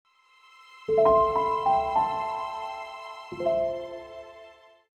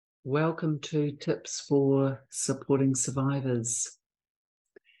Welcome to Tips for Supporting Survivors.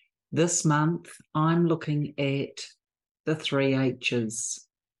 This month, I'm looking at the 3 H's.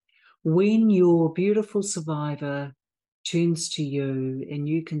 When your beautiful survivor turns to you and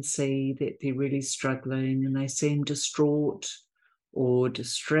you can see that they're really struggling and they seem distraught or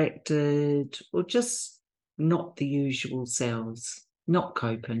distracted or just not the usual selves, not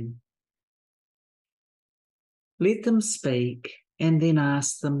coping, let them speak and then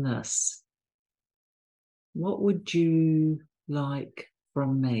ask them this: what would you like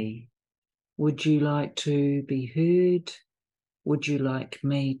from me? Would you like to be heard? Would you like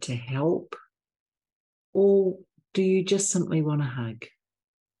me to help? Or do you just simply want a hug?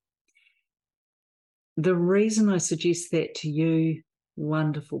 The reason I suggest that to you,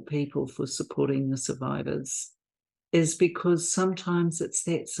 wonderful people, for supporting the survivors, is because sometimes it's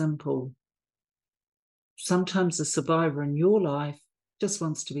that simple. Sometimes the survivor in your life just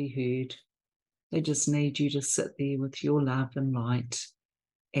wants to be heard. They just need you to sit there with your love and light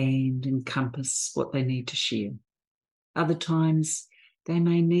and encompass what they need to share. Other times, they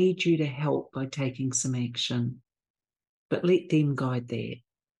may need you to help by taking some action, but let them guide that.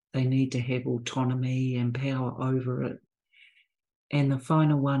 They need to have autonomy and power over it. And the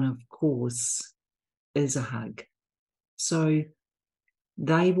final one, of course, is a hug. So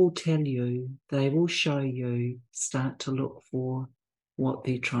they will tell you, they will show you, start to look for what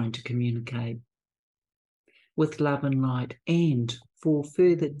they're trying to communicate. With love and light. And for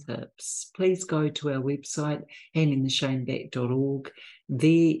further tips, please go to our website, handingtheshaneback.org.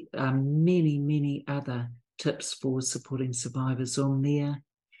 There are many, many other tips for supporting survivors on there.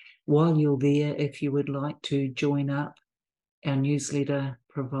 While you're there, if you would like to join up, our newsletter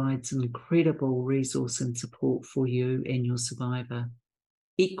provides an incredible resource and support for you and your survivor.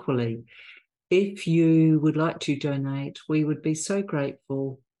 Equally, if you would like to donate, we would be so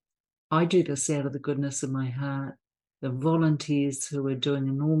grateful. I do this out of the goodness of my heart. The volunteers who are doing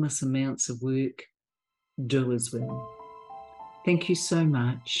enormous amounts of work do as well. Thank you so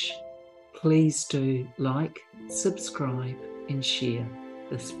much. Please do like, subscribe, and share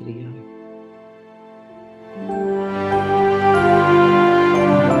this video.